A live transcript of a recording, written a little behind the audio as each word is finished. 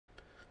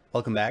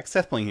Welcome back,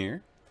 SethBling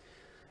here.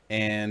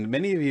 And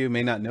many of you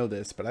may not know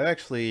this, but I've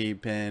actually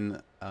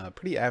been a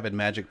pretty avid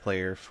Magic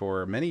player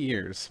for many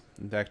years.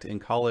 In fact, in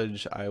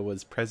college, I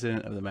was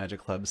president of the Magic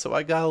Club, so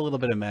I got a little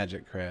bit of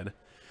Magic cred.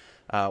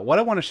 What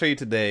I want to show you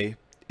today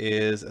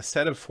is a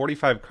set of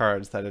 45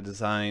 cards that I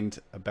designed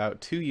about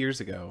 2 years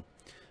ago.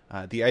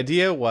 The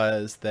idea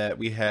was that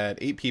we had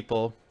 8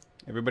 people,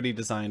 everybody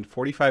designed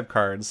 45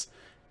 cards,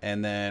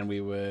 and then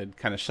we would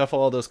kind of shuffle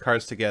all those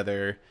cards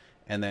together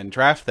and then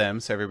draft them,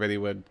 so everybody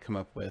would come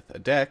up with a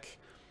deck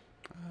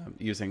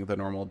using the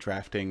normal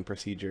drafting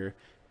procedure.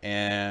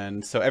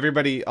 And so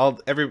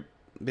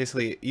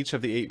basically each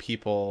of the 8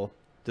 people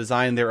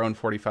designed their own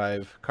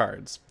 45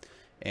 cards,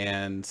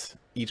 and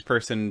each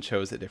person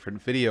chose a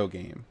different video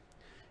game.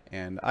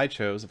 And I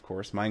chose, of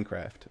course,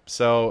 Minecraft.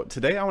 So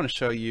today I want to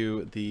show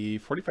you the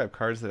 45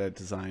 cards that I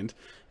designed,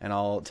 and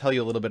I'll tell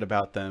you a little bit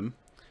about them.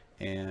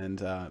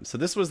 And so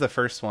this was the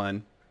first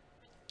one.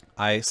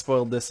 I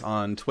spoiled this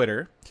on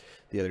Twitter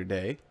the other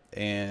day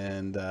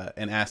and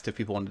asked if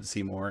people wanted to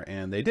see more,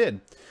 and they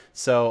did.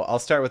 So I'll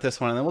start with this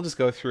one, and then we'll just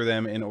go through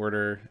them in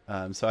order.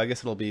 So I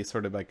guess it'll be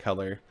sort of by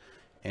color.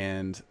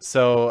 And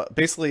so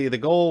basically the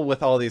goal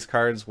with all these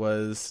cards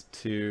was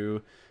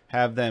to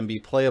have them be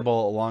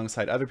playable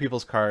alongside other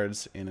people's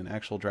cards in an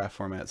actual draft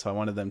format. So I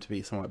wanted them to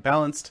be somewhat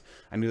balanced.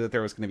 I knew that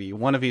there was going to be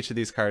one of each of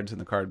these cards in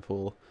the card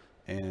pool,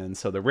 and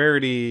so the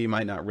rarity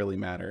might not really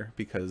matter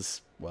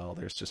because, well,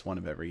 there's just one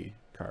of every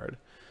card.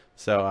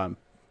 So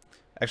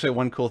actually,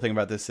 one cool thing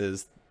about this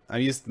is I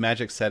used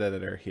Magic Set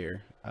Editor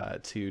here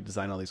to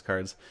design all these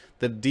cards.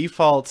 The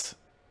default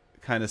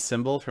kind of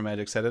symbol for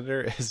Magic Set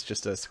Editor is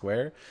just a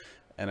square,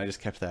 and I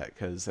just kept that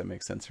because that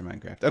makes sense for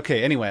Minecraft.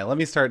 Okay, anyway, let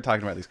me start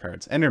talking about these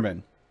cards.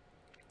 Enderman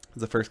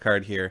is the first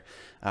card here.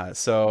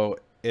 So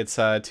it's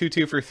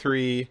 2/2 for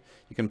 3.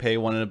 You can pay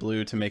 1 in a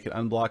blue to make it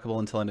unblockable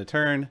until end of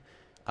turn.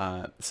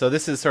 So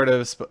this is sort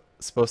of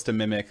supposed to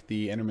mimic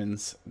the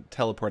Enderman's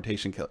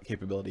teleportation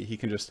capability. He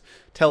can just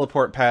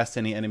teleport past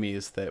any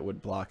enemies that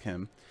would block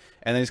him.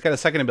 And then he's got a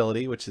second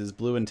ability, which is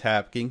blue and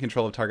tap, gain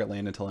control of target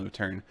land until end of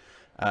turn.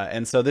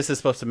 And so this is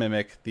supposed to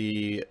mimic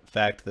the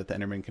fact that the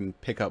Enderman can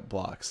pick up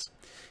blocks.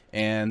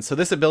 And so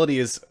this ability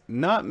is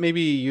not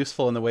maybe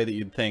useful in the way that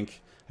you'd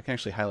think. I can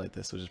actually highlight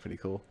this, which is pretty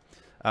cool.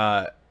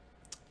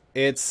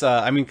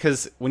 I mean,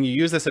 because when you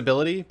use this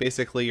ability,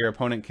 basically your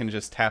opponent can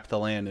just tap the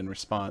land in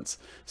response.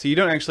 So you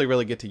don't actually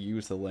really get to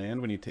use the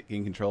land when you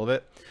gain control of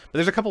it. But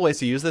there's a couple ways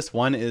to use this.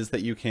 One is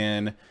that you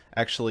can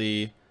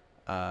actually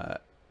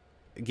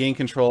gain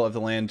control of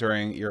the land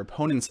during your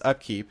opponent's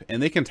upkeep,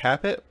 and they can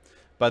tap it,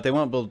 but they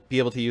won't be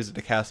able to use it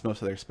to cast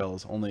most of their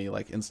spells, only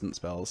like instant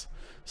spells.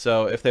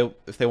 So if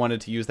they wanted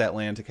to use that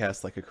land to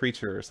cast like a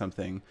creature or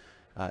something,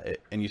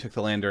 and you took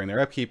the land during their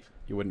upkeep,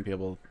 they wouldn't be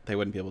able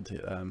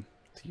to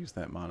use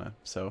that mana.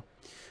 So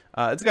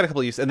it's got a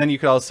couple of uses. And then you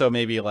could also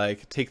maybe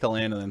like take the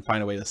land and then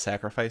find a way to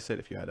sacrifice it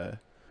if you had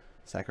a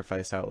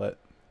sacrifice outlet.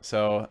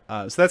 So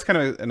so that's kind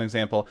of an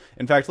example.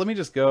 In fact, let me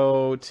just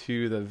go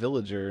to the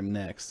villager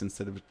next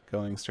instead of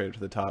going straight up to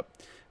the top,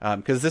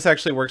 because this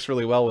actually works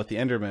really well with the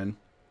Enderman.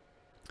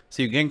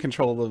 So you gain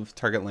control of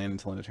target land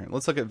until end of turn.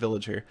 Let's look at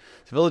villager.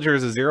 So villager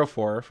is a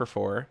 0/4 for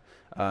 4.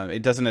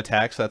 It doesn't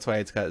attack, so that's why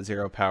it's got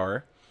 0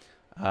 power.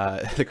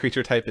 The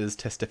creature type is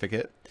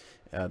Testificate.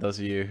 Those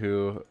of you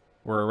who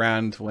were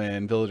around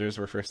when villagers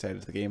were first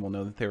added to the game will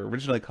know that they were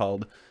originally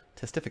called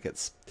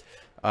Testificates.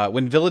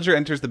 When villager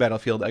enters the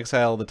battlefield,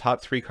 exile the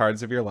top 3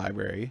 cards of your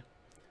library.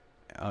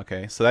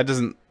 Okay, so that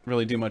doesn't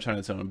really do much on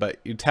its own, but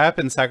you tap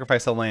and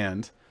sacrifice a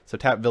land. So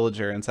tap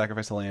villager and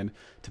sacrifice a land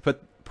to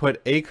put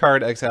a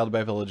card exiled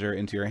by villager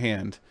into your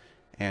hand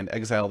and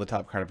exile the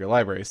top card of your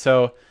library.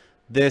 So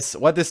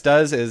what this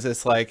does is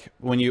it's like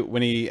when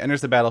he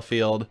enters the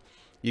battlefield,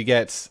 you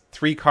get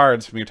 3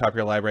 cards from your top of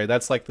your library.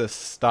 That's like the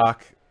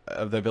stock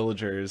of the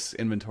villager's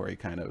inventory,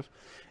 kind of.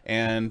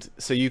 And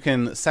so you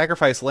can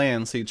sacrifice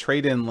lands, so you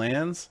trade in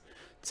lands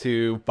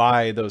to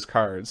buy those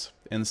cards.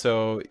 And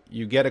so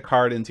you get a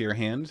card into your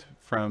hand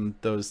from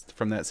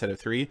that set of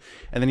 3,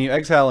 and then you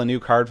exile a new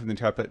card from the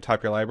top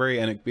of your library,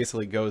 and it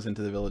basically goes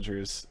into the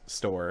villager's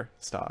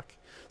stock.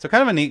 So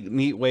kind of a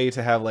neat way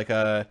to have like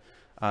a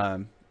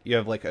you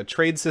have like a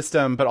trade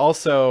system, but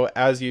also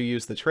as you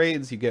use the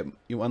trades,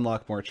 you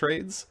unlock more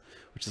trades,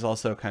 which is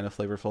also kind of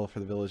flavorful for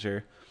the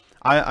villager.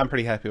 I'm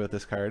pretty happy with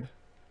this card.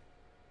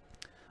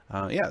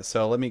 Yeah,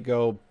 so let me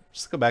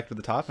just go back to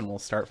the top, and we'll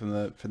start from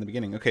the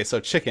beginning. Okay, so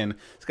chicken.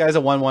 This guy's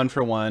a 1/1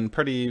 for 1,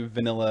 pretty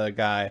vanilla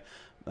guy.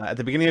 At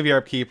the beginning of your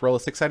upkeep, roll a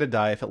 6-sided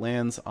die. If it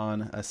lands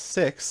on a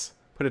 6,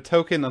 put a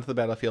token onto the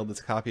battlefield that's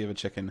a copy of a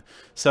chicken.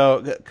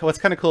 So what's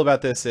kind of cool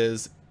about this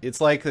is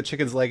it's like the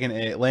chicken's laying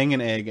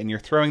an egg, and you're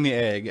throwing the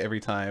egg every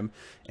time.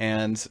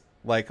 And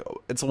like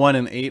it's 1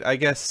 in 8, I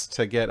guess,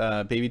 to get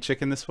a baby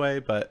chicken this way,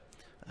 but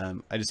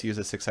I just use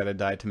a 6-sided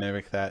die to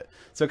mimic that.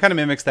 So it kind of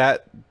mimics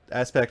that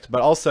aspect, but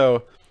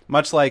also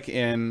much like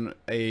in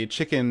a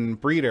chicken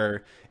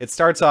breeder, it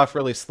starts off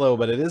really slow,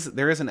 but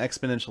there is an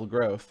exponential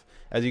growth.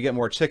 As you get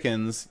more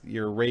chickens,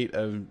 your rate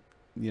of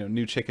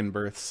new chicken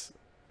births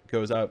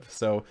goes up.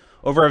 So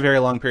over a very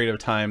long period of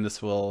time,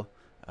 this will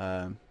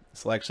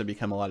actually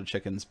become a lot of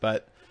chickens.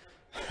 But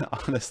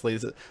honestly,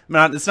 it's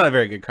not a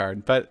very good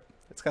card, but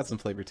it's got some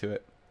flavor to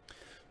it.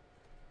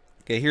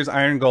 Okay, here's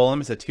Iron Golem.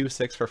 It's a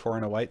 2/6 for 4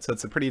 and a white, so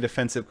it's a pretty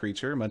defensive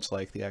creature, much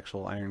like the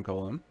actual Iron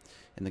Golem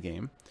in the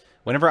game.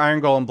 Whenever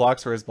Iron Golem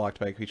blocks or is blocked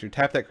by a creature,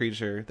 tap that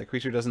creature. The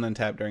creature doesn't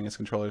untap during its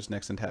controller's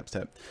next untap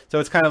step. So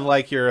it's kind of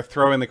like you're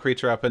throwing the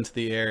creature up into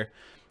the air,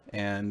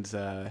 and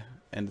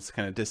it's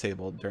kind of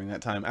disabled during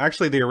that time.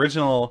 Actually, the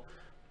original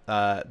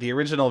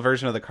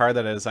version of the card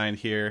that I designed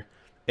here,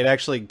 it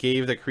actually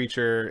gave the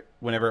creature,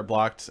 whenever it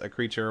blocked a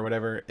creature or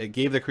whatever, it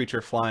gave the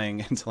creature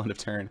flying until end of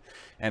turn,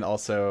 and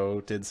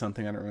also did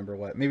something, I don't remember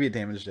what. Maybe it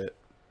damaged it.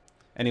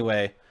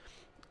 Anyway,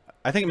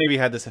 I think it maybe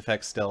had this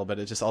effect still, but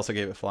it just also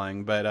gave it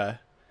flying. But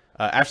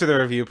after the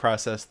review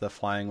process, the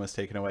flying was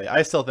taken away.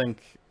 I still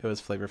think it was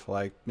flavorful.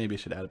 I maybe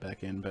should add it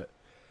back in, but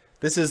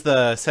this is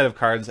the set of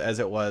cards as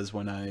it was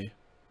when I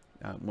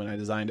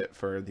designed it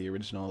for the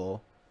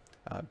original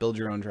Build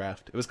Your Own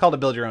Draft. It was called a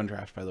Build Your Own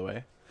Draft, by the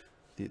way,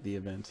 the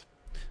event.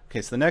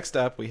 Okay, so the next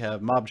up we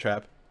have Mob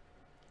Trap.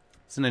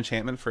 It's an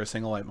enchantment for a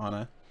single white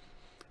mana.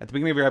 At the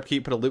beginning of your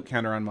upkeep, put a loot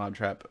counter on Mob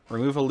Trap.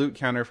 Remove a loot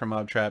counter from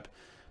Mob Trap.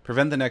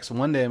 Prevent the next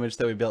 1 damage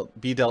that would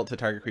be dealt to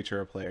target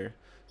creature or player.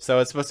 So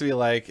it's supposed to be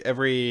like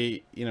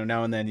every,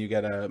 now and then you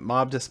get a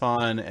mob to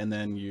spawn, and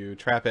then you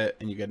trap it,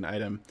 and you get an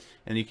item,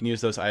 and you can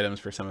use those items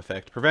for some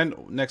effect.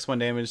 Prevent next 1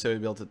 damage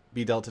that would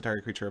be dealt to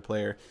target creature or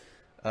player.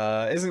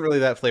 Isn't really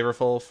that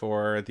flavorful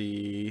for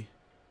the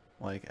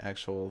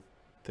actual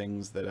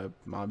things that a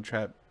mob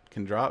trap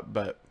can drop,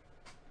 but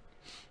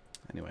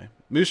anyway.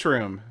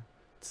 Mushroom.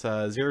 It's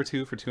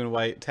 0/2 for 2 and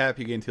white. Tap,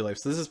 you gain 2 life.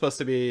 So this is supposed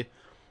to be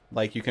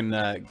like you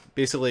can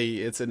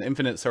basically, it's an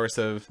infinite source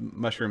of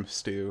mushroom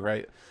stew,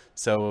 right?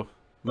 So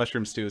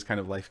mushroom stew is kind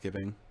of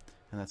life-giving,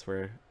 and that's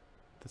where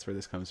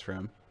this comes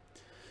from.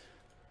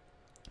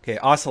 Okay,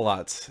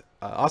 Ocelot.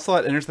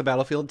 Ocelot enters the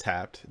battlefield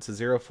tapped. It's a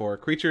 0/4.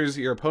 Creatures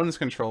your opponents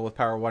control with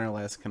power 1 or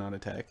less cannot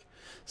attack.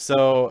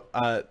 So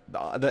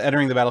the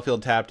entering the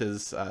battlefield tapped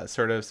is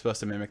sort of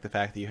supposed to mimic the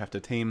fact that you have to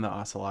tame the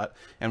Ocelot.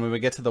 And when we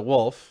get to the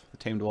wolf, the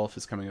tamed wolf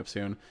is coming up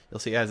soon, you'll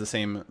see it has the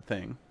same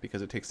thing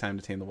because it takes time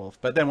to tame the wolf.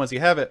 But then once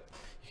you have it,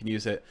 you can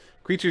use it.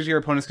 Creatures your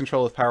opponents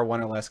control with power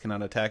 1 or less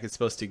cannot attack. It's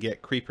supposed to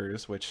get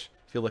creepers, which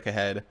if you look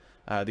ahead,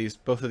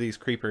 both of these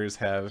creepers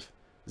have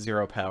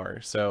 0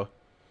 power. So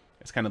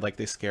it's kind of like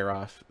they scare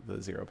off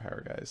the 0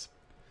 power guys.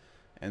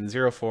 And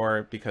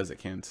 0/4 because it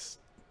can't,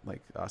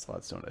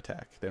 Ocelots don't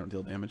attack. They don't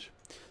deal damage.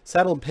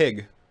 Saddled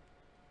Pig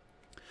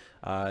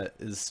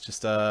is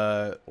just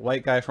a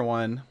white guy for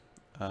 1.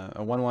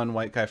 A 1/1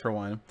 white guy for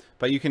 1.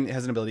 But it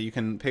has an ability. You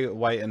can pay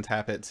white and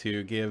tap it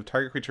to give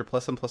target creature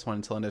 +1/+1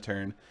 until end of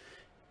turn.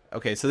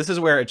 Okay, so this is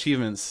where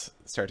achievements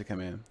start to come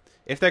in.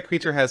 If that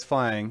creature has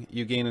flying,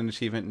 you gain an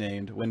achievement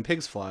named When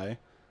Pigs Fly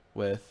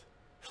with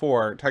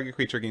 4. Target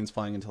creature gains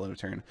flying until end of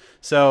turn.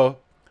 So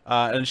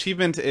an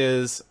achievement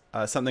is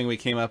something we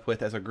came up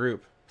with as a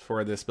group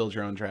for this Build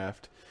Your Own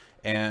Draft.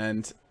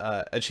 And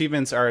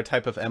achievements are a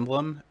type of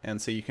emblem, and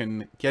so you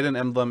can get an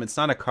emblem. It's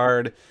not a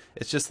card,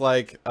 it's just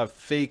like a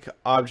fake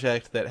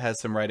object that has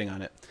some writing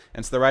on it.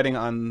 And so the writing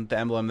on the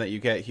emblem that you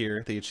get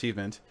here, the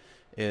achievement,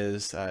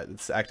 is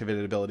it's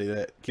activated ability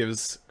that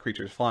gives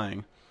creatures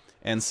flying.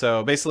 And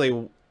so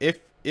basically,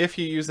 if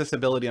you use this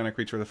ability on a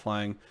creature with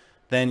flying,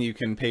 then you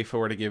can pay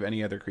 4 to give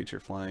any other creature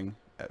flying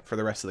for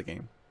the rest of the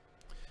game.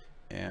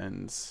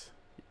 And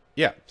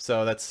yeah,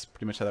 so that's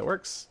pretty much how that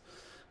works.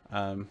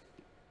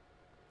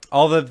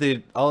 All of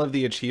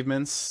the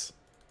achievements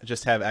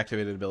just have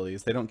activated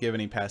abilities. They don't give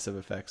any passive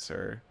effects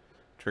or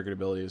triggered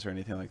abilities or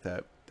anything like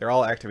that. They're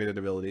all activated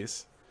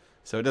abilities.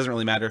 So it doesn't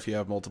really matter if you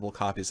have multiple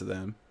copies of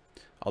them.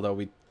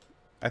 Although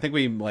I think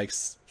we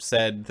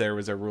said there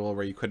was a rule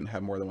where you couldn't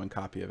have more than 1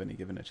 copy of any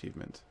given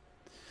achievement.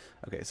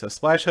 Okay, so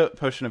Splash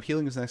Potion of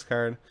Healing is the next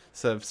card.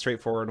 It's a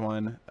straightforward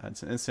one.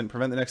 It's an instant.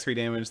 Prevent the next 3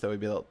 damage that would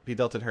be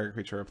dealt to target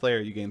creature or player.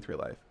 You gain 3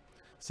 life.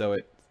 So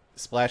it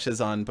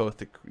splashes on both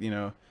the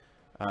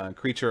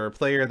creature or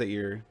player that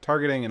you're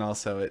targeting, and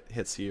also it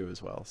hits you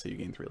as well, so you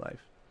gain 3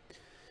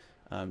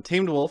 life.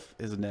 Tamed Wolf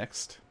is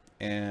next,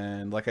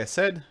 and like I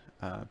said,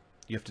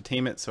 you have to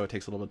tame it, so it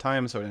takes a little bit of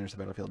time, so it enters the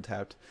battlefield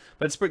tapped.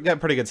 But it's got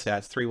pretty good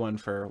stats. 3/1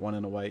 for 1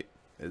 and a white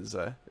is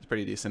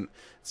pretty decent.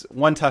 It's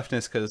 1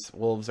 toughness because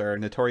wolves are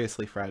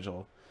notoriously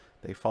fragile.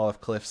 They fall off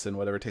cliffs and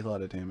whatever, take a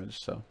lot of damage.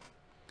 So,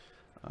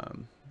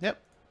 yep.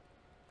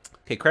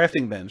 Okay,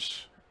 Crafting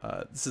Bench.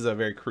 This is a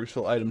very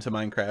crucial item to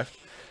Minecraft.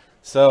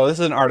 So this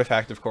is an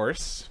artifact, of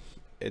course.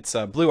 It's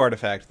a blue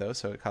artifact, though,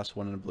 so it costs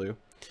 1 and a blue.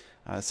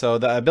 So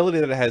the ability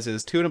that it has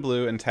is 2 and a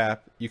blue and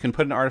tap. You can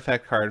put an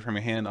artifact card from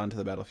your hand onto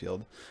the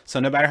battlefield.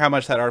 So no matter how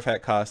much that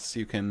artifact costs,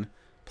 you can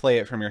play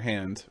it from your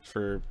hand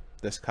for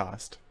this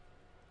cost.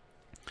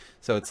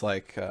 So it's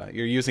like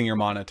you're using your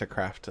mana to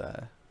craft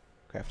an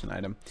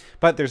item.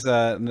 But there's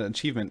an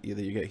achievement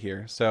that you get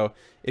here. So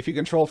if you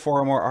control 4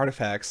 or more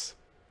artifacts,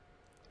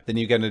 then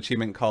you get an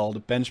achievement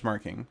called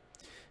Benchmarking.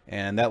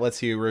 And that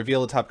lets you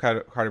reveal the top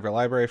card of your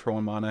library for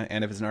 1 mana,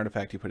 and if it's an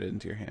artifact, you put it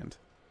into your hand.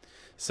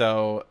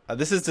 So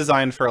this is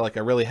designed for like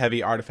a really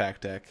heavy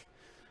artifact deck,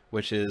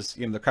 which is,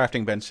 the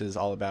crafting bench is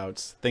all about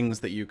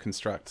things that you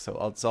construct. So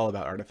it's all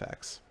about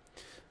artifacts.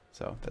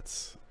 So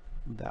that's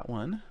that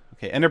one.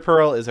 Okay, Ender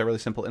Pearl is a really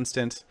simple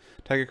instant.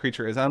 Target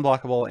creature is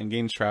unblockable and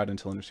gains Shroud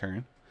until end of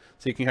turn.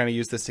 So you can kind of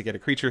use this to get a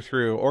creature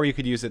through, or you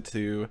could use it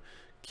to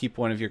keep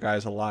one of your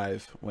guys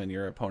alive when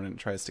your opponent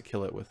tries to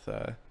kill it with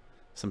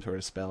some sort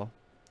of spell.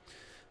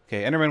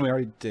 Okay, Enderman we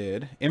already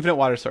did. Infinite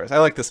Water Source. I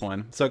like this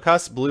one. So it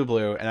costs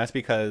blue, and that's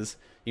because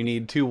you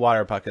need 2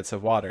 water buckets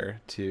of water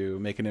to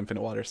make an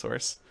infinite water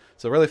source.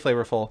 So really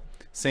flavorful.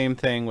 Same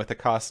thing with the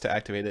cost to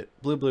activate it.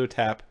 Blue,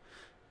 tap.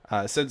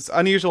 So it's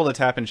unusual to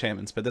tap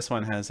enchantments, but this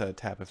one has a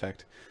tap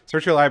effect.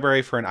 Search your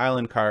library for an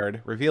island card,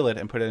 reveal it,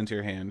 and put it into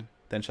your hand.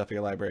 Then shuffle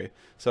your library.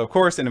 So of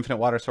course, an infinite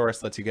water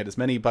source lets you get as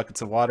many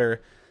buckets of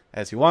water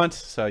as you want,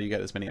 so you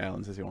get as many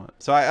islands as you want.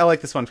 So I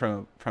like this one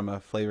from a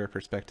flavor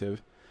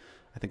perspective.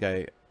 I think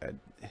I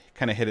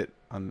kind of hit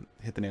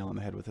the nail on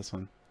the head with this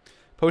one.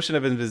 Potion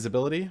of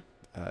Invisibility.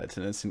 It's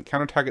an instant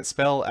counter target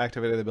spell,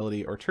 activated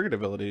ability, or triggered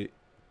ability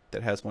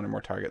that has 1 or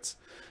more targets.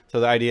 So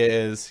the idea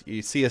is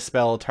you see a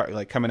spell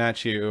like coming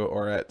at you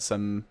or at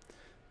some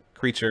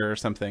creature or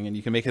something, and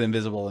you can make it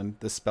invisible, and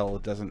this spell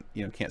doesn't,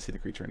 can't see the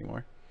creature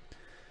anymore.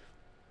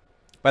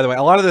 By the way,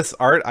 a lot of this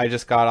art I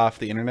just got off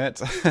the internet,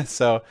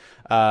 so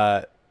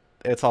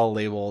it's all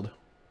labeled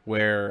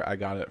where I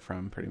got it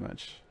from, pretty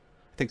much.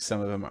 I think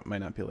some of them might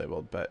not be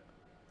labeled, but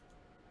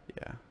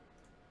yeah.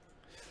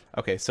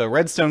 Okay, so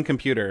Redstone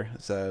Computer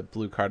is a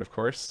blue card, of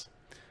course,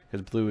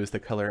 because blue is the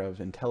color of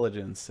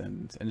intelligence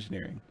and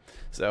engineering.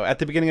 So at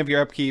the beginning of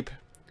your upkeep,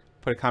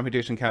 put a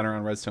computation counter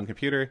on Redstone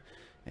Computer,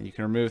 and you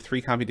can remove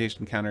 3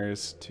 computation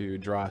counters to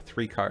draw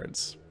 3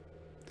 cards.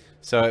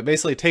 So it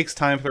basically takes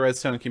time for the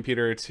Redstone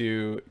Computer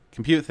to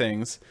compute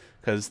things,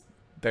 because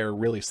they're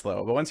really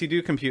slow. But once you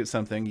do compute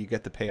something, you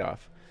get the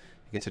payoff.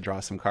 You get to draw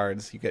some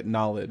cards. You get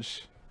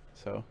knowledge.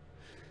 So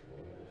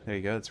there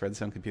you go. It's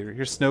Redstone Computer.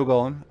 Here's Snow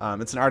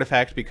Golem. It's an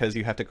artifact because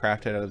you have to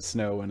craft it out of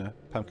snow and a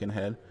pumpkin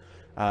head.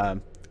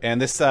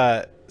 And this,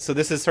 so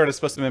this is sort of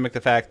supposed to mimic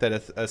the fact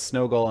that a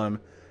Snow Golem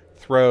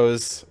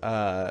throws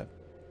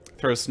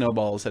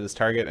snowballs at his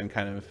target and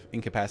kind of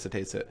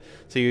incapacitates it.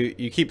 So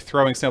you keep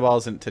throwing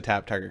snowballs to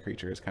tap target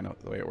creatures, kind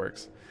of the way it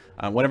works.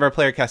 Whenever a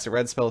player casts a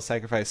red spell,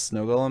 sacrifice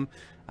Snow Golem.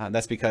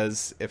 That's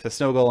because if the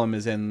Snow Golem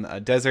is in a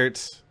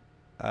desert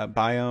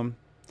biome,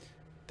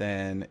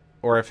 then,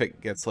 or if it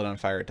gets lit on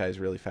fire, it dies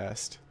really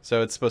fast.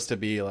 So it's supposed to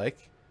be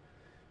like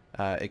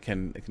it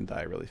can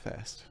die really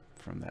fast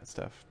from that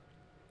stuff.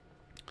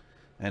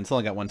 And it's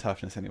only got 1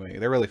 toughness anyway.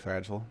 They're really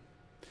fragile.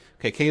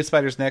 Okay, Cave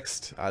Spider's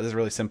next. This is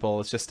really simple.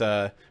 It's just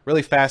a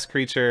really fast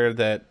creature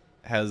that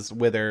has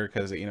Wither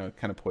because it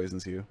kind of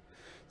poisons you.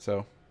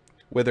 So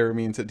Wither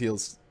means it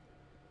deals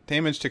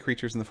damage to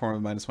creatures in the form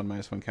of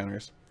 -1/-1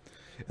 counters.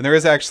 And there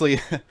is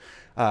actually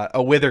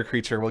a Wither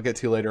creature we'll get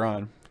to later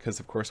on, because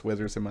of course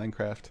Withers in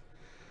Minecraft.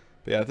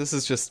 But yeah, this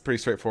is just pretty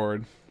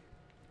straightforward.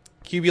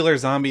 Cubular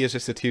Zombie is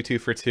just a 2/2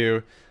 for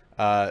 2.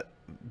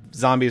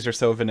 Zombies are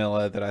so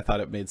vanilla that I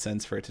thought it made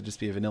sense for it to just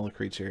be a vanilla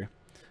creature.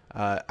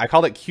 I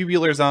called it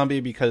Cubular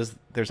Zombie because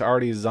there's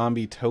already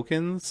zombie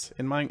tokens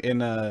in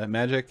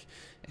Magic,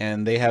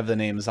 and they have the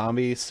name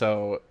Zombie,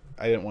 so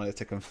I didn't want it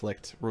to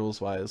conflict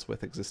rules-wise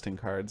with existing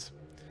cards.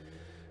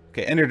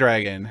 Okay, Ender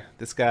Dragon.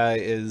 This guy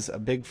is a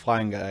big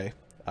flying guy.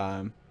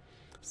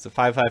 It's a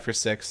 5/5 for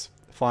 6.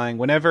 Flying.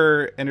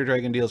 Whenever Ender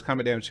Dragon deals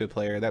combat damage to a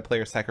player, that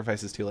player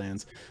sacrifices 2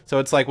 lands. So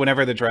it's like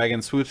whenever the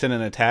dragon swoops in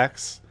and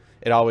attacks,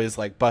 it always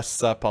like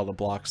busts up all the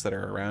blocks that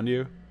are around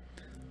you.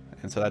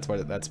 And so that's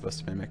what that's supposed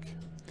to mimic.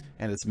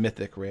 And it's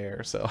mythic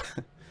rare, so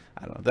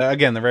I don't know.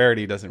 Again, the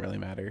rarity doesn't really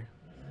matter.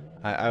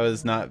 I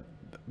was not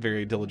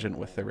very diligent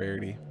with the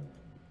rarity.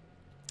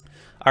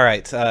 All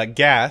right,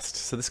 Ghast.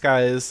 So this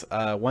guy is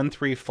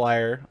 1/3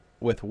 flyer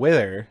with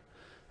Wither.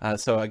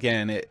 So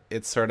again,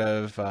 it sort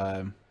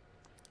of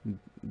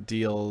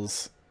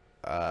deals.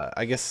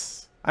 I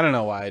guess I don't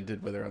know why I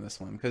did Wither on this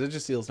one, because it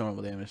just deals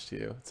normal damage to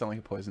you. It's not like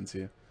it poisons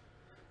you.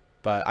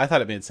 But I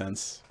thought it made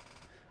sense.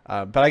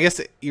 But I guess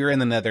you're in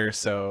the Nether,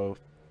 so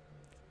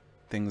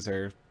things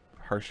are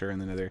harsher in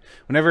the Nether.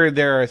 Whenever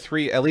there are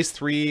at least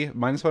three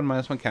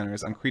 -1/-1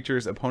 counters on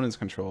creatures opponents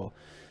control,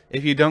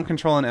 if you don't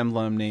control an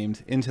emblem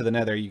named Into the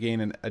Nether, you gain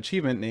an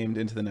achievement named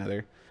Into the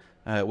Nether.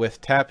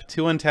 With tap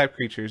 2 untapped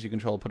creatures you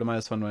control, put a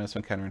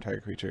 -1/-1 counter on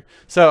target creature.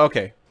 So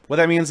okay, what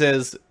that means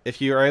is if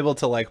you are able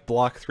to like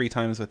block 3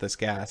 times with this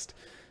Ghast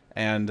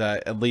and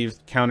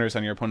leave counters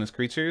on your opponent's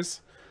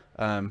creatures,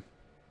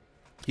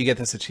 you get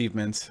this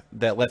achievement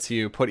that lets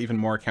you put even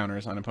more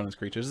counters on opponent's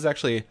creatures. It's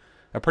actually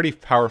a pretty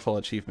powerful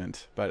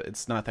achievement, but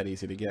it's not that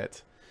easy to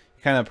get.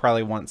 You kind of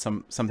probably want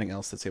something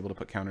else that's able to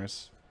put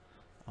counters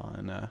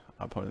on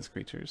opponent's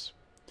creatures.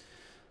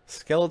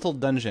 Skeletal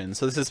Dungeon.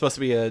 So this is supposed to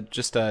be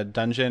just a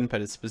dungeon,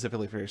 but it's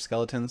specifically for your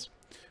skeletons.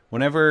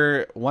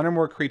 Whenever 1 or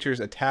more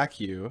creatures attack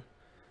you,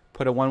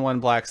 put a 1/1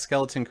 black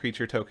skeleton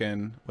creature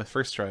token with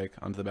first strike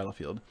onto the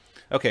battlefield.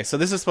 Okay, so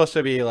this is supposed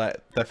to be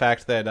like the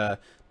fact that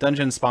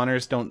dungeon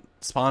spawners don't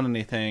spawn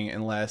anything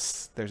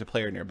unless there's a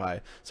player nearby.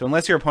 So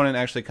unless your opponent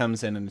actually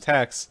comes in and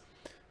attacks,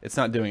 it's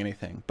not doing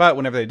anything. But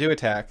whenever they do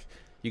attack,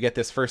 you get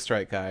this first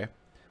strike guy.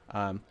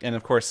 And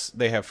of course,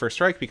 they have first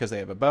strike because they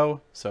have a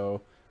bow, so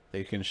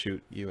they can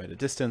shoot you at a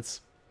distance.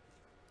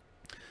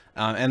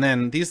 And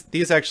then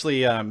these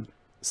actually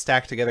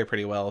stack together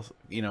pretty well.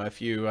 You know, if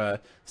you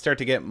start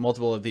to get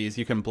multiple of these,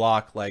 you can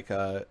block like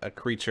a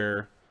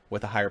creature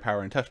with a higher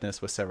power and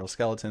toughness with several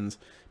skeletons,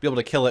 be able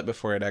to kill it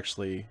before it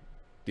actually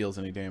deals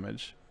any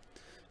damage.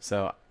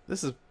 So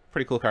this is a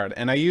pretty cool card.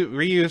 And I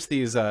reuse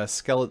these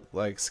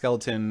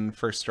skeleton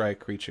first strike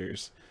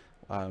creatures.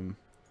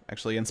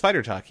 Actually, in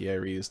Spider Jockey, I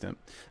reused him.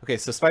 Okay,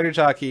 so Spider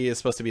Jockey is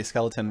supposed to be a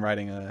skeleton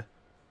riding a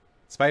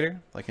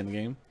spider, like in the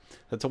game.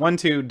 That's a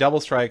 1/2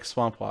 double strike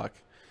Swamp Walk.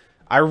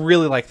 I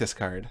really like this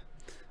card.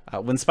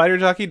 When Spider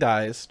Jockey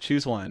dies,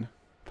 choose one.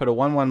 Put a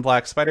 1/1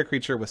 black spider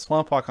creature with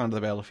Swamp Walk onto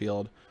the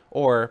battlefield,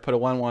 or put a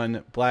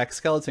 1/1 black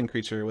skeleton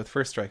creature with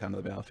first strike onto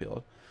the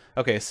battlefield.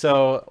 Okay,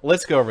 so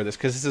let's go over this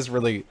because this is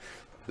really,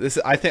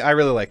 I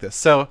really like this.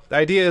 So the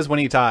idea is when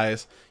he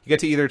dies, you get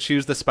to either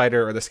choose the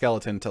spider or the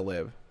skeleton to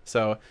live.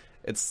 So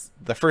it's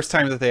the first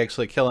time that they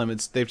actually kill him.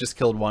 They've just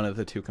killed one of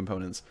the two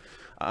components,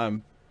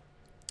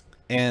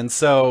 and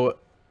so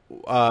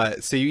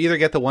you either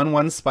get the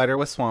 1/1 spider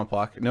with Swamp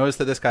Walk. Notice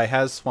that this guy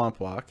has Swamp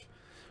Walk,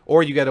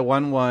 or you get a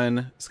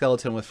 1/1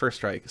 skeleton with first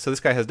strike. So this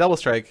guy has double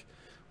strike,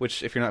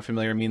 which, if you're not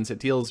familiar, means it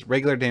deals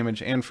regular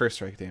damage and first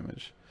strike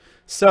damage.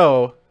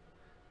 So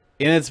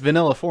in its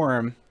vanilla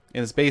form,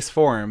 in its base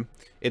form,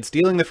 it's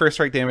dealing the first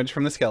strike damage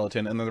from the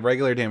skeleton and then the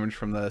regular damage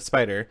from the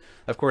spider.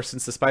 Of course,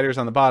 since the spider's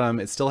on the bottom,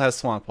 it still has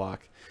Swamp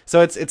Walk.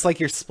 So it's like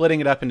you're splitting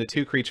it up into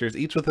two creatures,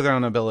 each with their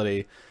own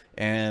ability,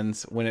 and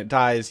when it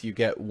dies, you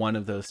get one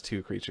of those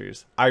two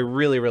creatures. I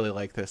really, really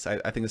like this. I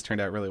think this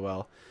turned out really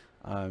well.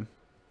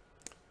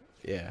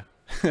 Yeah.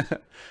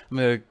 I'm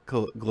going to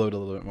gloat a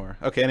little bit more.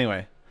 Okay,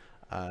 anyway.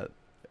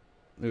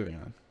 Moving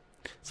on.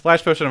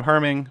 Splash Potion of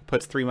Harming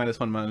puts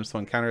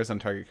 3/1/1 counters on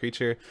target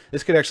creature.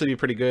 This could actually be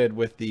pretty good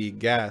with the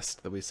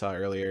Ghast that we saw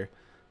earlier,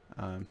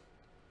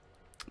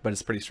 but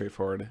it's pretty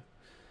straightforward.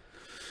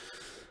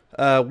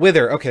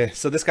 Wither. Okay,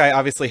 so this guy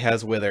obviously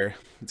has Wither.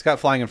 It's got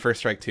flying and first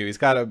strike too.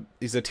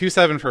 He's a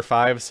 2/7 for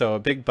 5, so a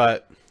big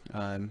butt.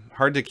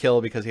 Hard to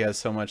kill because he has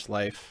so much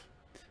life.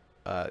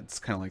 It's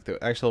kind of like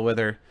the actual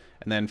Wither.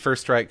 And then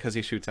first strike because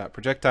he shoots out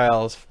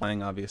projectiles,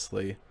 flying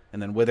obviously.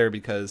 And then Wither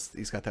because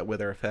he's got that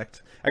Wither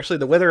effect. Actually,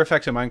 the Wither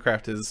effect in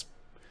Minecraft is,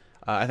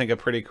 I think, a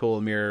pretty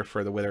cool mirror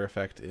for the Wither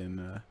effect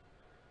in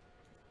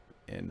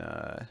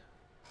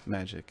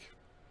Magic.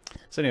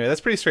 So anyway,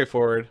 that's pretty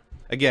straightforward.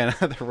 Again,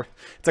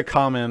 it's a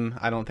common.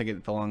 I don't think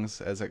it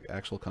belongs as an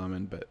actual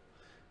common, but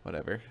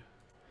whatever.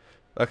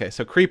 Okay,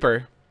 so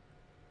Creeper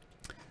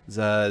is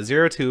a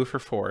 0/2 for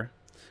 4.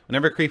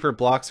 Whenever Creeper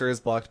blocks or is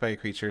blocked by a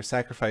creature,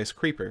 sacrifice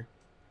Creeper.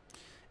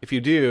 If you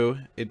do,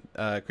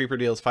 Creeper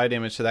deals 5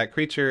 damage to that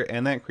creature,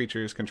 and that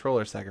creature's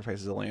controller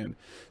sacrifices a land.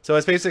 So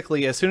it's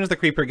basically, as soon as the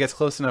Creeper gets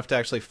close enough to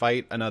actually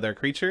fight another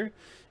creature,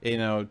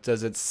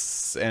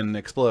 and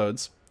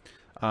explodes.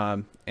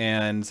 So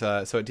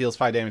it deals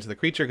 5 damage to the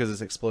creature because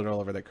it's exploded all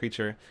over that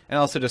creature, and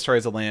also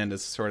destroys a land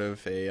as sort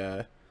of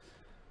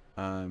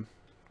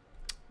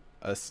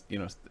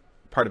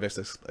part of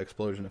its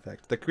explosion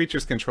effect. The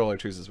creature's controller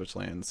chooses which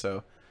land.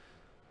 So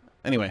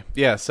anyway,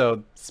 yeah,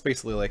 so it's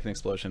basically like an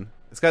explosion.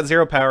 It's got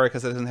 0 power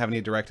because it doesn't have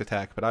any direct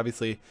attack, but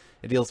obviously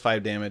it deals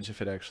 5 damage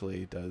if it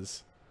actually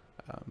does,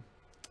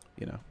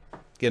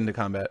 get into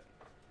combat.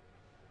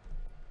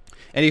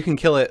 And you can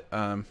kill it,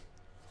 I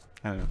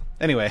don't know.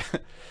 Anyway,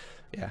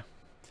 yeah.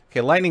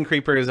 Okay, Lightning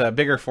Creeper is a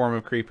bigger form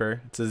of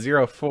Creeper. It's a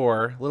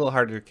 0/4, a little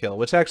harder to kill,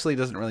 which actually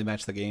doesn't really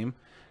match the game,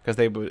 because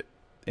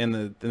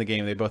in the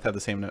game they both have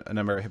the same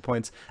number of hit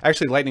points.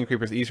 Actually, Lightning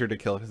Creeper is easier to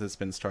kill because it's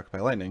been struck by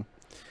lightning.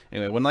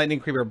 Anyway, when Lightning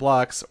Creeper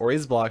blocks or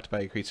is blocked by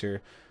a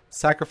creature,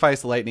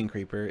 sacrifice Lightning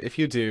Creeper. If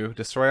you do,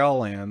 destroy all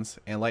lands,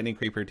 and Lightning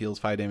Creeper deals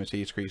 5 damage to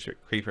each creature.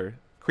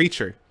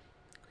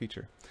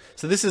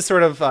 So this is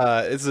sort of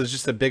this is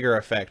just a bigger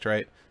effect,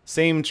 right?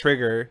 Same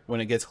trigger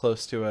when it gets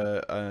close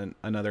to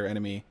another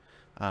enemy,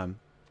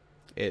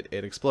 it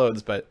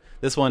explodes, but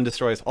this one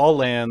destroys all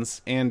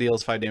lands and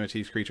deals 5 damage to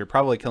each creature,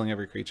 probably killing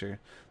every creature.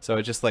 So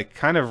it just like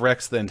kind of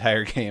wrecks the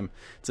entire game.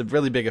 It's a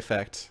really big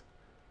effect.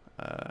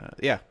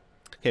 Yeah.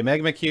 Okay,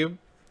 Magma Cube.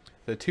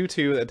 The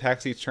 2/2 that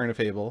attacks each turn of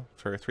Fable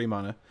for 3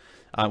 mana.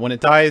 When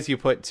it dies, you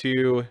put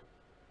 2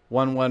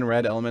 1/1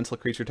 red elemental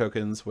creature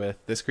tokens with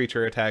this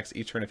creature attacks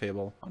each turn of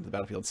Fable onto the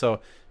battlefield.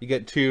 So you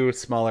get 2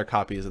 smaller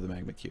copies of the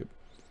Magma Cube,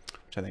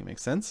 which I think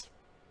makes sense.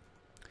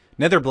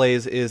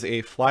 Netherblaze is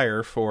a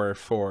flyer for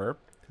 4.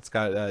 It's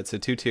a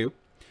 2/2.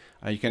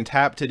 You can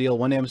tap to deal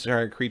 1 damage to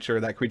target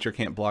creature. That creature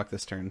can't block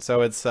this turn.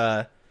 So it's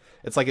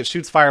like it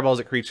shoots fireballs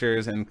at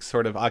creatures and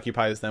sort of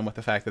occupies them with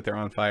the fact that they're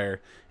on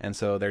fire, and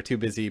so they're too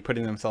busy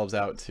putting themselves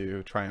out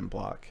to try and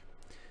block.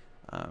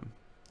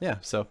 Yeah,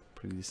 so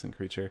pretty decent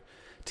creature.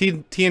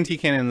 TNT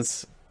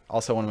cannons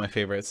also one of my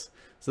favorites.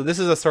 So this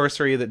is a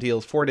sorcery that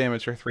deals 4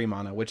 damage for 3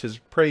 mana, which is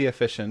pretty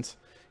efficient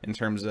in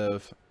terms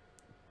of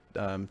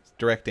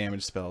direct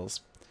damage spells.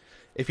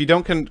 If you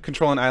don't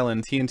control an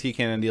island, TNT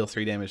Cannon deals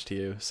 3 damage to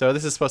you. So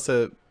this is supposed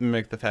to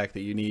mimic the fact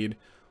that you need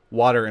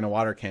water in a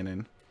water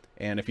cannon.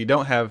 And if you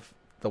don't have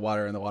the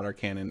water in the water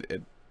cannon,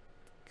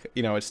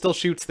 it still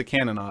shoots the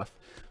cannon off,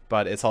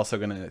 but it's also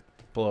going to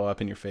blow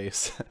up in your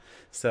face.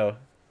 So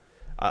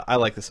I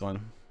like this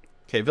one.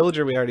 Okay,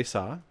 Villager we already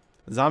saw.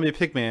 Zombie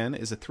Pigman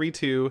is a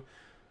 3/2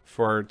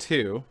 for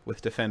 2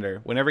 with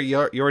Defender. Whenever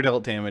you're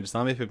dealt damage,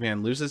 Zombie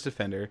Pigman loses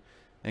Defender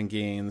and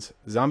gains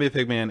Zombie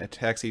Pigman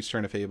attacks each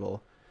turn of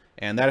Fable.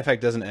 And that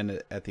effect doesn't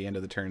end at the end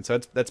of the turn, so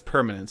that's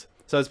permanent.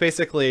 So it's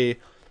basically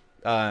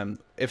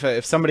if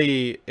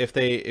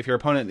your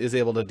opponent is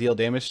able to deal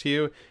damage to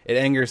you, it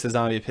angers the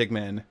Zombie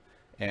Pigmen,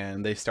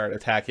 and they start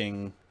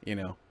attacking,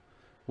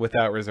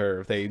 without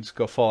reserve. They just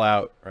go full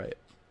out, right?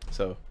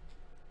 So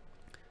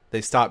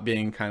they stop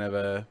being kind of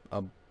a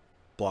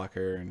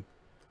blocker and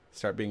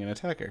start being an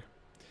attacker.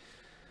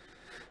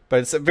 But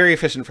it's very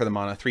efficient for the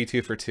mana,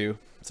 3/2 for 2.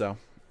 So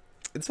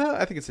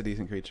I think it's a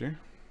decent creature.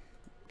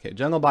 Okay,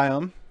 Jungle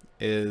Biome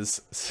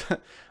is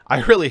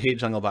I really hate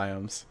jungle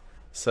biomes.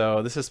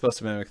 So this is supposed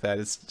to mimic that.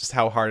 It's just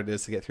how hard it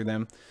is to get through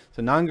them.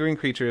 So non-green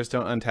creatures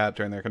don't untap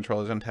during their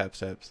controller's untap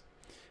steps.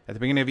 At the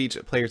beginning of each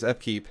player's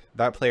upkeep,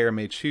 that player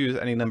may choose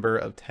any number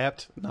of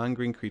tapped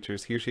non-green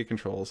creatures he or she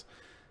controls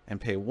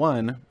and pay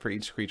 1 for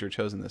each creature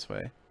chosen this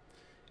way.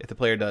 If the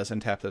player does,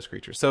 untap those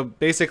creatures. So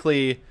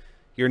basically,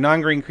 your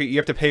non-green you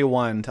have to pay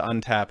 1 to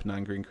untap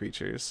non-green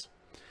creatures.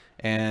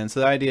 And so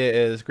the idea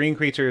is green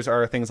creatures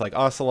are things like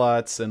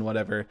ocelots and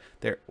whatever.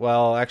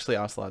 Well, actually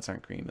ocelots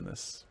aren't green in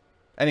this.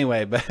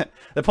 Anyway, but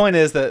the point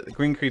is that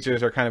green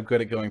creatures are kind of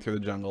good at going through the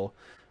jungle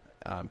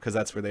because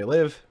that's where they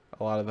live,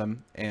 a lot of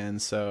them.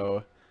 And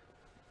so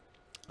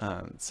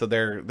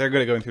they're good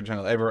at going through the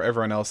jungle.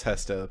 Everyone else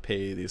has to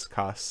pay these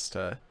costs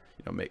to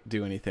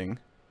do anything.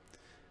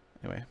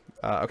 Anyway,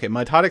 okay,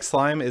 Mitotic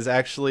Slime is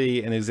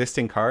actually an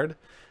existing card.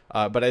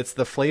 But it's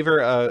the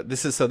flavor.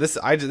 This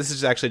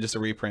is actually just a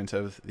reprint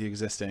of the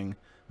existing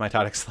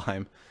Mitotic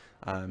Slime.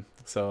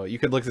 So you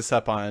could look this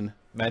up on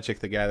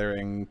Magic the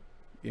Gathering,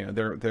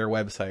 their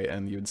website,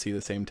 and you'd see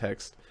the same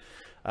text.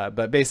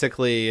 But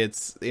basically, it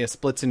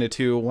splits into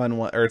 2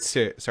 1/1, or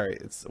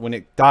it's when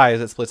it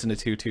dies, it splits into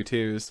 2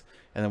 2/2s,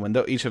 and then when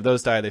each of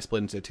those die, they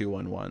split into 2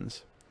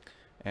 1/1s.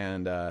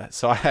 And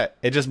so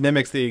it just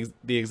mimics the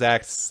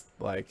exact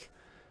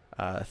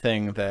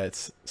thing that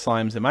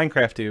slimes in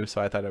Minecraft do.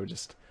 So I thought I would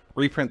just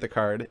reprint the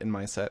card in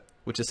my set,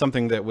 which is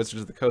something that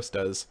Wizards of the Coast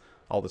does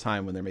all the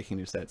time when they're making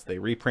new sets. They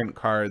reprint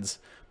cards,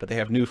 but they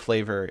have new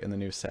flavor in the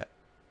new set.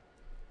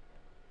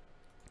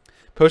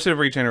 Potion of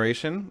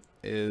Regeneration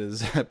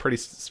is pretty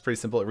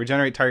simple.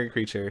 Regenerate target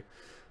creature.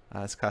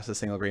 It's cost a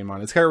single green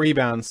mana. It's got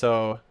rebound,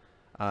 so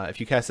if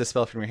you cast this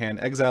spell from your hand,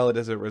 exile it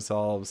as it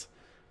resolves.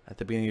 At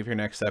the beginning of your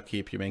next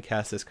upkeep, you may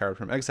cast this card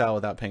from exile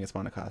without paying its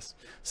mana cost.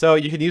 So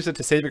you can use it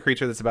to save a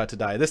creature that's about to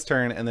die this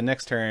turn, and the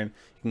next turn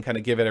you can kind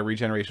of give it a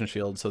regeneration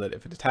shield so that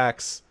if it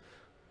attacks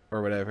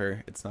or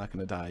whatever, it's not going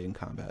to die in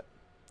combat.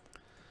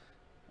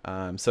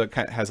 So it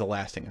kind of has a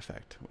lasting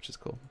effect, which is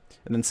cool.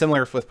 And then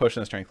similar with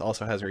Potion of Strength,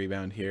 also has a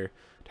rebound here.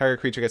 Target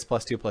creature gets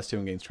 +2/+2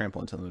 and gains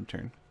trample until the end of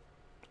turn.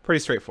 Pretty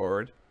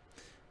straightforward.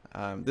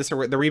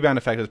 The rebound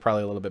effect is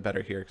probably a little bit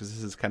better here because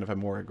this is kind of a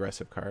more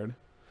aggressive card.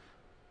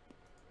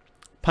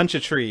 Punch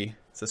a Tree.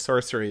 It's a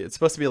sorcery. It's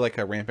supposed to be like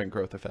a rampant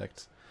growth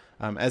effect.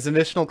 As an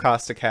additional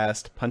cost to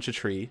cast Punch a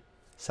Tree,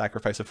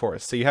 sacrifice a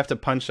forest. So you have to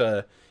punch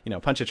a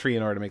tree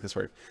in order to make this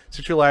work.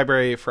 Search your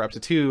library for up to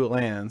 2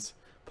 lands.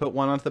 Put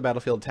 1 onto the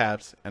battlefield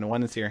tapped and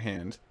 1 into your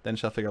hand. Then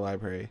shuffle your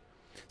library.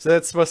 So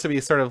that's supposed to be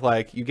sort of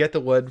like you get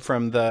the wood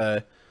from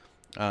the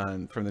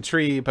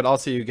tree, but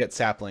also you get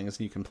saplings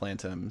and you can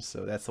plant them.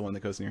 So that's the one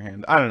that goes in your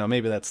hand. I don't know.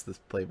 Maybe that's the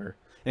flavor.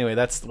 Anyway,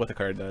 that's what the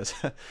card does.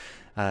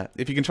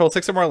 If you control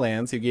 6 or more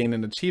lands, you gain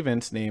an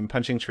achievement named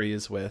Punching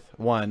Trees with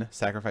 1,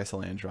 sacrifice a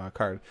land, draw a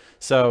card.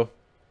 So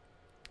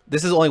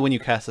this is only when you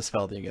cast a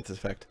spell that you get this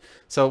effect.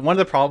 So one of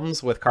the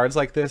problems with cards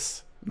like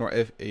this,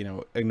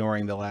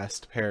 ignoring the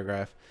last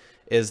paragraph,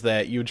 is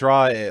that you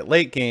draw it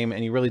late game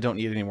and you really don't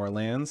need any more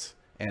lands,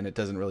 and it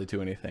doesn't really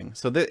do anything.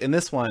 So in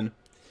this one,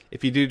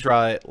 if you do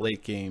draw it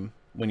late game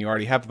when you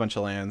already have a bunch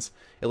of lands,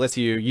 it lets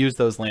you use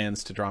those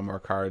lands to draw more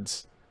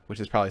cards, which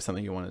is probably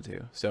something you want to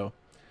do. So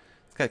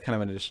it's got kind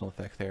of an additional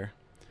effect there.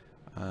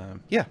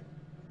 Yeah,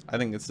 I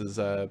think this is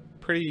a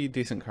pretty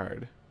decent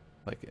card,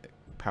 like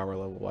power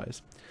level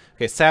wise.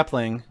 Okay,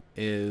 Sapling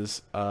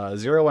is a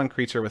 0/1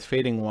 creature with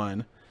fading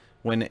 1.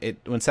 When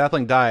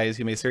Sapling dies,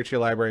 you may search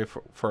your library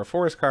for a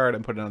forest card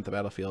and put it on the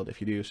battlefield. If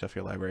you do,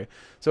 shuffle your library.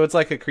 So it's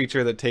like a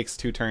creature that takes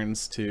 2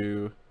 turns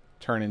to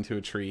turn into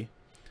a tree.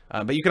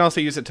 But you can also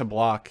use it to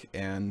block,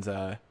 and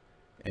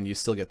you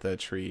still get the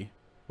tree,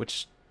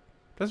 which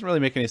doesn't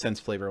really make any sense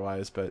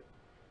flavor-wise, but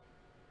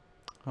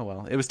oh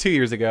well. It was 2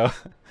 years ago.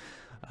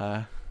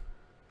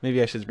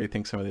 Maybe I should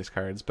rethink some of these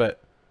cards, but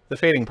the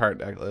fading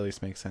part at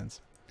least makes sense.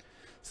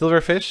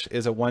 Silverfish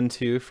is a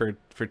 1/2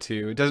 for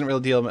 2. It doesn't really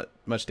deal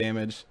much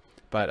damage.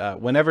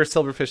 But whenever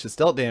Silverfish is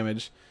dealt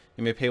damage,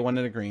 you may pay 1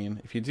 and a green.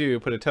 If you do,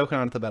 put a token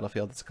onto the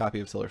battlefield that's a copy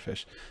of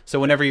Silverfish. So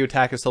whenever you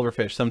attack a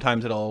Silverfish,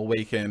 sometimes it'll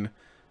awaken,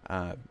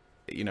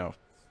 you know,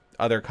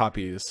 other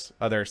copies,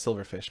 other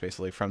Silverfish,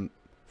 basically, from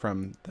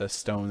the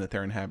stone that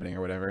they're inhabiting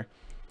or whatever.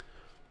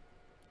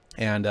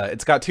 And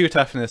it's got 2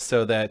 toughness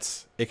so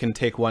that it can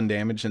take 1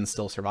 damage and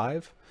still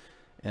survive.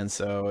 And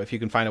so if you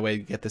can find a way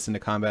to get this into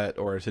combat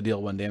or to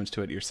deal 1 damage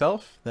to it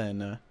yourself,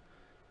 then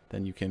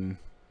you can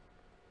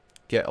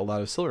get a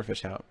lot of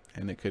Silverfish out,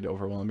 and it could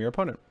overwhelm your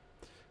opponent,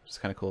 which is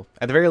kind of cool.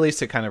 At the very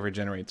least, it kind of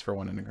regenerates for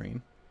 1 and a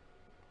green.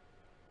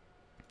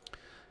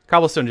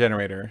 Cobblestone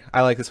Generator.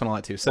 I like this one a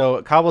lot too.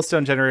 So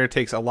Cobblestone Generator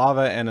takes a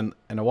lava and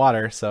a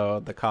water,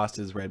 so the cost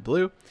is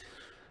red-blue.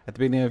 At the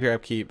beginning of your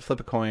upkeep, flip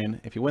a coin.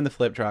 If you win the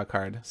flip, draw a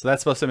card. So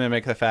that's supposed to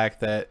mimic the fact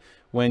that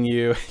when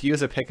you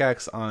use a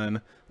pickaxe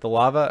on the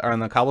lava, or on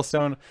the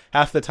cobblestone,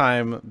 half the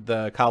time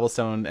the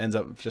cobblestone ends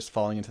up just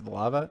falling into the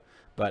lava.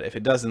 But if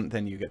it doesn't,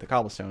 then you get the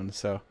cobblestone.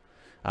 So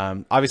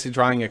obviously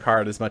drawing a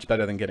card is much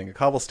better than getting a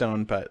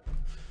cobblestone, but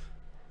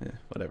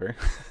whatever.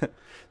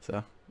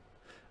 So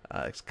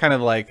it's kind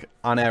of like,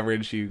 on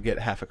average, you get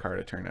half a card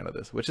a turn out of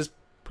this, which is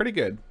pretty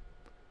good,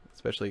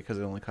 especially because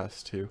it only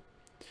costs 2.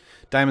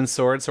 Diamond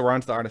Sword, so we're on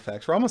to the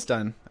artifacts. We're almost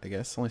done, I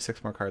guess. Only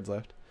 6 more cards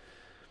left.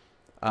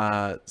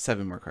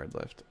 7 more cards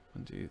left.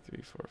 1, 2,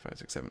 3, 4, 5,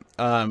 6,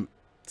 7.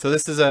 So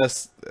this is a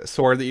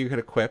sword that you could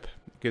equip.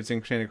 Gives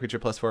enchanted creature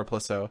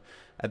 +4/+0.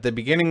 At the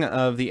beginning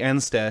of the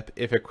end step,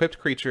 if equipped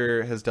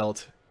creature has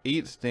dealt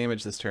 8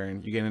 damage this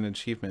turn, you get an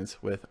achievement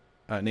with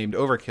named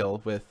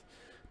Overkill with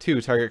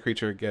 2. Target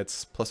creature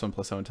gets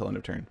 +1/+0 until end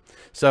of turn.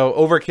 So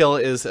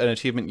Overkill is an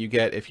achievement you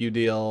get if you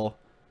deal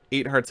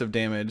 8 hearts of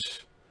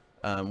damage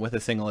with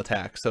a single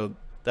attack. So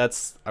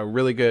that's a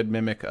really good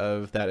mimic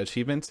of that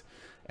achievement.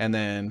 And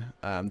then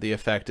the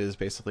effect is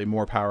basically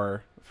more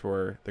power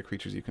for the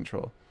creatures you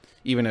control,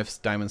 even if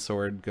Diamond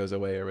Sword goes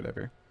away or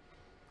whatever.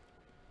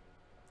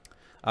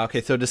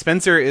 Okay, so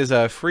Dispenser is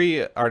a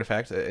free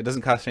artifact. It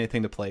doesn't cost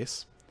anything to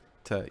place,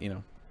 to, you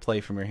know, play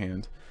from your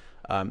hand.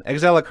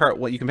 Exile a card.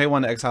 Well, you can pay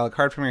 1 to exile a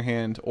card from your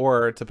hand,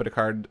 or to put a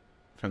card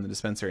from the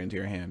dispenser into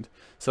your hand.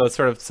 So it's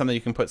sort of something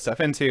you can put stuff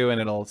into, and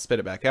it'll spit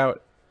it back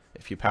out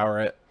if you power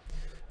it.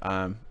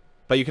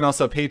 But you can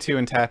also pay 2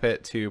 and tap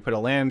it to put a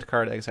land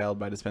card exiled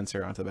by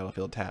dispenser onto the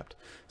battlefield tapped.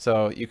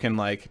 So you can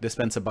like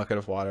dispense a bucket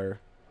of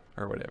water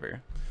or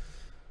whatever.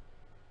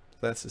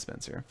 So that's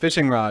dispenser.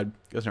 Fishing Rod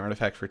goes an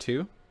artifact for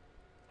 2.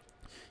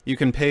 You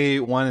can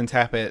pay 1 and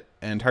tap it,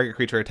 and target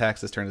creature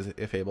attacks this turn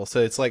if able. So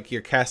it's like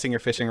you're casting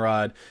your fishing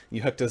rod,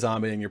 you hooked a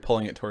zombie, and you're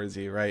pulling it towards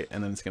you, right?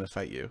 And then it's going to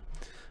fight you.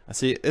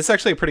 So it's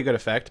actually a pretty good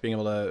effect, being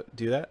able to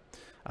do that.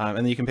 And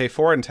then you can pay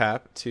 4 and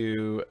tap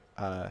to,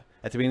 at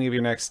the beginning of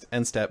your next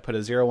end step, put a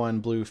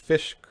 0/1 blue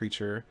fish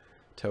creature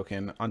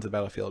token onto the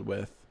battlefield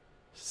with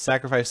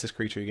sacrifice this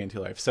creature, you gain 2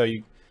 life. So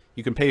you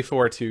can pay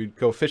 4 to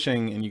go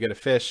fishing, and you get a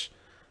fish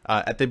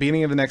at the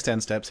beginning of the next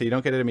end step, so you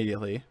don't get it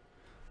immediately.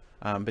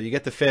 But you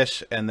get the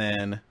fish, and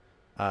then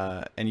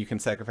and you can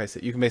sacrifice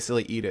it. You can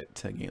basically eat it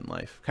to gain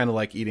life, kind of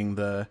like eating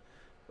the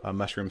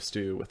mushroom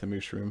stew with the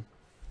mushroom.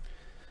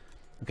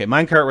 Okay,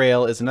 Minecart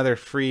Rail is another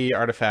free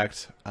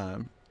artifact.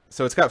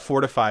 So it's got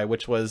Fortify,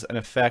 which was an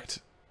effect,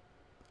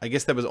 I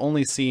guess, that was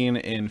only seen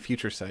in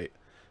Future Sight,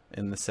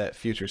 in the set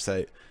Future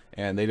Sight,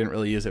 and they didn't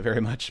really use it very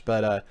much.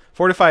 But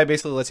Fortify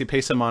basically lets you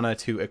pay some mana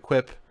to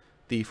equip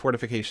the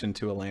fortification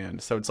to a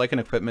land. So it's like an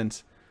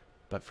equipment,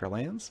 but for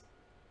lands.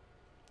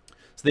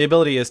 So the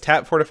ability is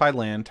tap fortified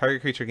land.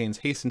 Target creature gains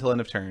haste until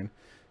end of turn.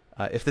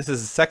 If this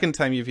is the second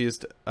time you've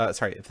used,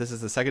 if this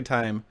is the second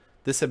time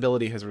this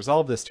ability has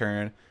resolved this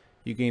turn,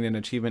 you gain an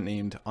achievement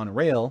named On a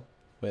Rail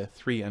with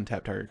 3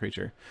 untapped target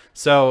creature.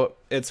 So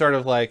it's sort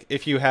of like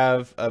if you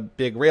have a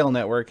big rail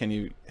network and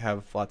you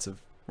have lots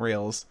of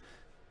rails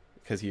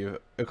because you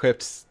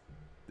equipped,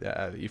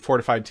 you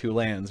fortified 2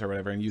 lands or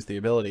whatever and used the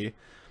ability,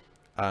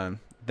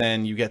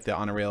 then you get the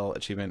On a Rail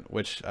achievement,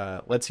 which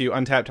lets you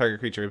untap target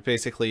creature.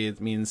 Basically,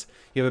 it means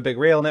you have a big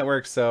rail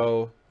network,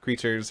 so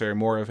creatures are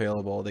more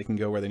available. They can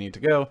go where they need to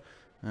go.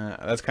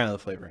 That's kind of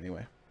the flavor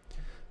anyway.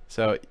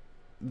 So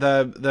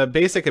the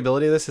basic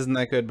ability of this isn't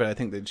that good, but I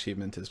think the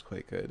achievement is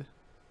quite good.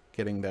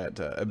 Getting that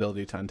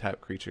ability to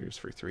untap creatures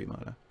for 3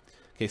 mana.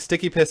 Okay,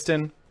 Sticky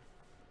Piston.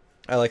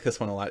 I like this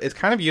one a lot. It's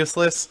kind of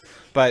useless,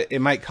 but it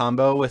might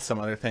combo with some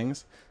other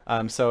things.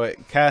 So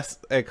it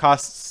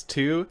costs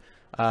 2.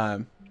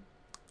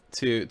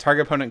 To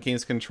target opponent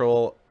gains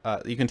control,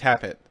 you can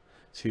tap it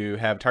to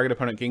have target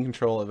opponent gain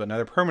control of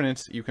another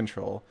permanent you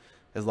control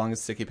as long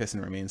as Sticky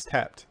Piston remains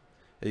tapped.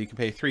 You can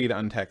pay 3 to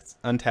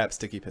untap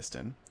Sticky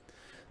Piston.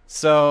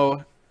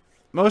 So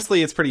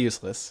mostly it's pretty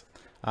useless.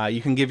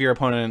 You can give your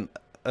opponent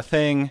a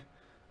thing.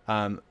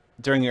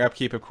 During your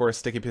upkeep, of course,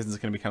 Sticky Piston is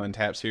going to become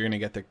untapped, so you're going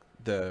to get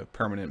the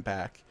permanent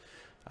back.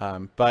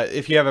 But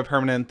if you have a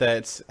permanent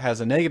that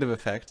has a negative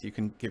effect, you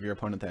can give your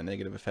opponent that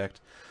negative effect.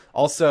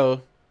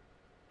 Also,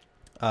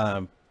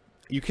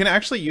 you can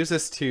actually use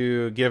this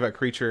to give a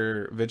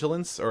creature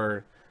vigilance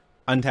or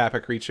untap a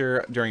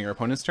creature during your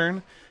opponent's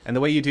turn. And the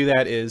way you do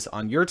that is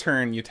on your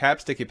turn, you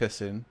tap Sticky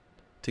Piston,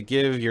 to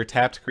give your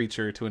tapped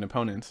creature to an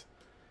opponent,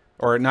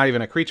 or not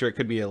even a creature, it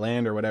could be a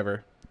land or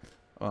whatever.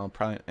 Well,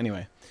 probably,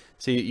 anyway.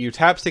 So you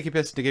tap Sticky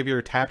Piston to give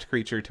your tapped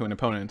creature to an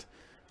opponent,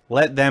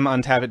 let them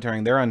untap it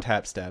during their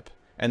untap step,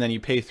 and then you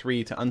pay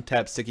 3 to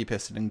untap Sticky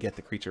Piston and get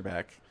the creature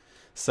back.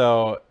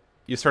 So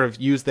you sort of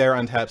use their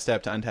untap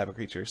step to untap a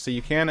creature. So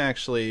you can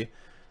actually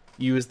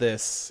use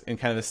this in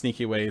kind of a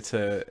sneaky way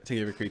to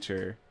give a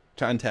creature,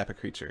 to untap a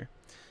creature,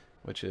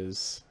 which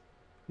is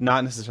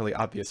not necessarily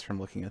obvious from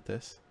looking at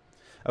this.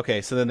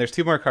 Okay, so then there's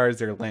 2 more cards,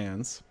 they're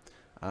lands.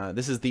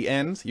 This is the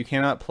end. You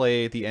cannot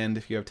play the end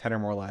if you have 10 or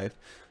more life.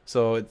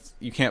 So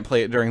you can't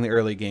play it during the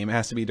early game. It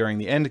has to be during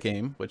the end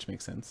game, which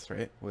makes sense,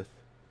 right?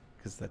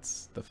 Because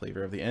that's the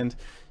flavor of the end.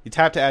 You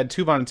tap to add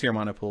 2 mana to your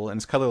mana pool, and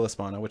it's colorless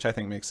mana, which I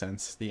think makes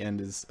sense. The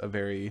end is a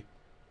very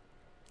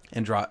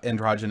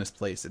androgynous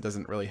place. It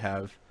doesn't really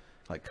have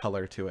like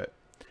color to it,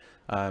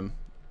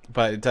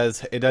 but it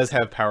does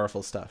have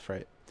powerful stuff,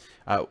 right?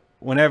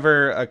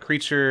 Whenever a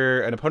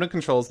creature an opponent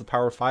controls the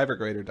power 5 or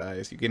greater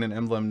dies, you get an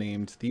emblem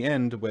named the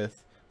End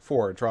with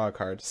 4. Draw a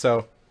card.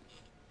 So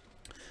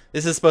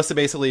this is supposed to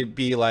basically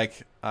be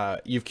like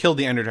you've killed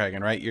the Ender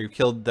Dragon, right? You've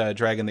killed the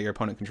dragon that your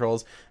opponent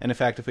controls. And in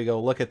fact, if we go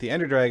look at the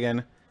Ender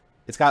Dragon,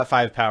 it's got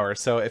 5 power.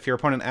 So if your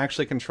opponent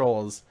actually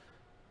controls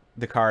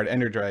the card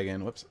Ender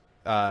Dragon,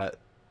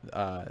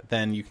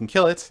 then you can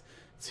kill it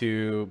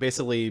to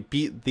basically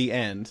beat the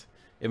end.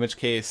 In which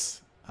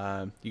case,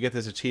 you get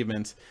this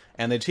achievement,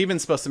 and the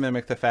achievement's supposed to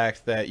mimic the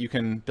fact that you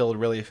can build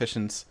really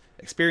efficient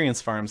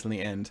experience farms in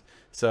the end.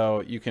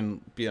 So you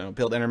can,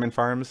 build Enderman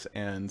farms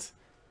and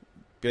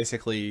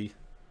basically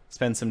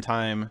spend some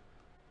time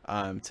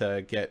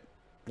to get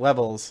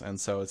levels, and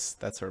so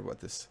that's sort of what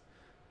this.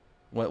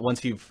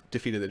 Once you've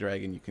defeated the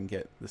dragon, you can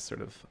get this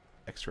sort of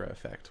extra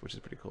effect, which is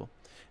pretty cool.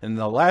 And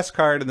the last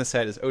card in the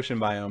set is Ocean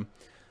Biome,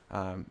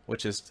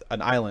 which is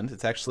an island.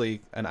 It's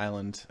actually an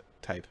island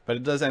type, but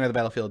it does enter the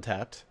battlefield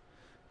tapped.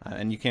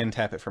 And you can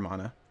tap it for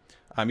mana.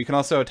 You can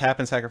also tap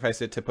and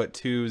sacrifice it to put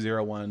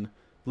 2/0/1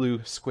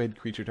 blue squid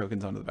creature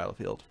tokens onto the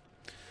battlefield.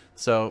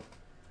 So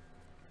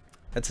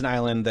it's an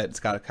island that's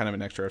got kind of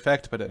an extra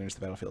effect, but it enters the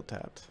battlefield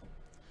tapped.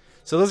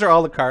 So those are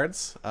all the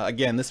cards.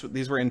 Again,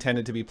 these were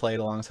intended to be played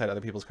alongside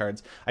other people's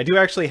cards. I do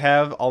actually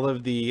have all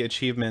of the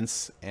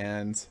achievements,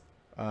 and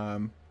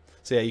so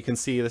yeah, you can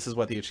see this is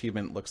what the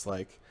achievement looks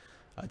like.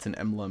 It's an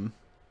emblem.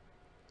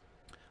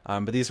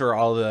 But these were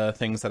all the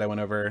things that I went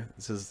over.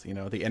 This is, the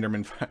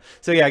Enderman.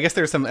 So yeah, I guess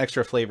there's some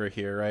extra flavor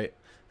here, right?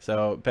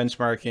 So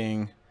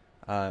benchmarking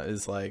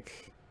is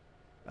like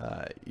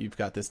you've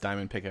got this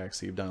diamond pickaxe,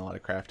 so you've done a lot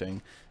of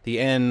crafting. The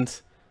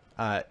end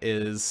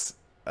is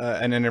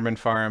an Enderman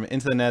farm.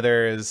 Into the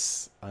Nether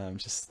is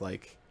just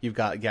like you've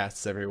got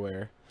ghasts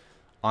everywhere.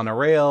 On a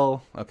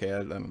rail,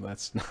 okay,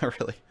 that's not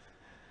really.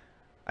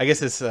 I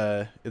guess it's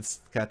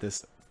got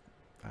this,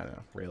 I don't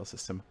know, rail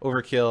system.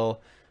 Overkill.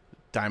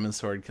 Diamond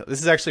sword kill. This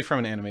is actually from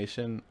an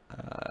animation.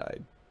 I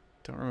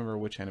don't remember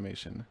which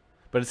animation,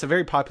 but it's a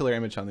very popular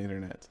image on the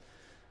internet.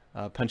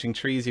 Punching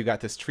trees. You got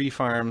this tree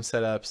farm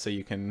set up so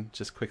you can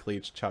just quickly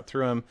chop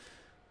through them.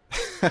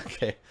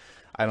 Okay,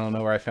 I don't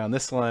know where I found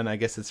this one. I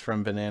guess it's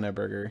from Banana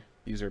Burger,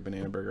 user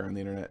Banana Burger on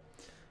the internet.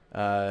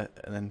 And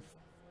then,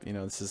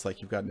 this is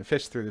like you've gotten a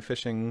fish through the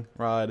fishing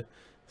rod,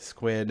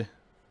 squid.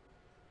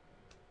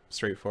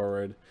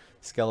 Straightforward.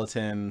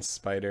 Skeleton,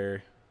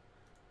 spider.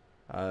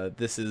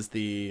 This is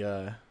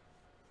the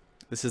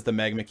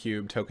magma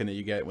cube token that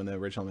you get when the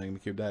original magma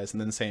cube dies, and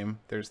then same.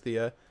 There's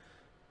the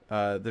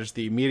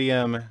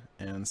medium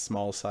and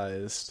small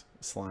sized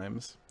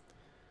slimes,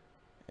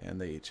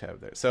 and they each have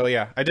their. So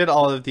yeah, I did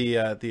all of the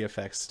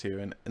effects too,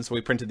 and so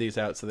we printed these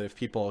out so that if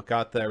people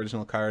got the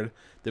original card,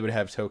 they would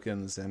have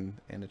tokens and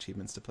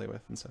achievements to play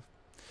with and stuff.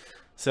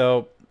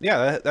 So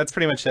yeah, that's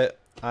pretty much it.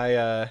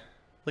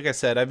 Like I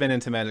said, I've been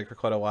into Magic for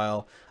quite a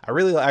while. I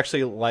really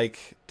actually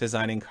like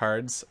designing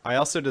cards. I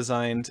also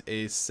designed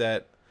a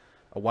set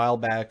a while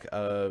back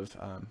of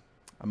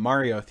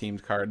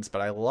Mario-themed cards,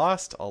 but I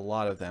lost a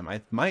lot of them.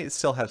 I might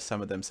still have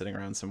some of them sitting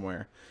around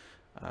somewhere.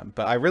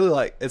 But I really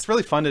like. It's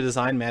really fun to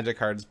design Magic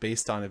cards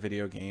based on a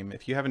video game.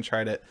 If you haven't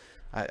tried it,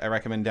 I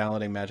recommend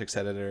downloading Magic's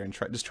editor and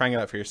just trying it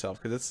out for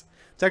yourself, because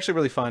it's actually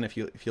really fun if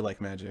you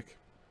like Magic.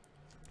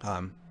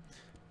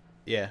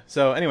 Yeah.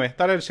 So anyway,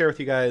 thought I'd share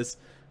with you guys.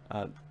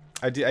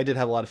 I did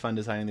have a lot of fun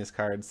designing these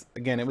cards.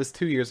 Again, it was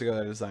 2 years ago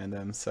that I designed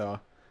them, so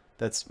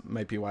that's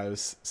might be why I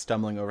was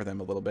stumbling over them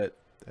a little bit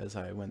as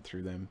I went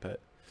through them. But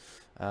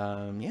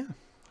yeah,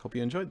 hope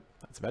you enjoyed.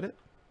 That's about it.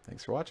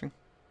 Thanks for watching.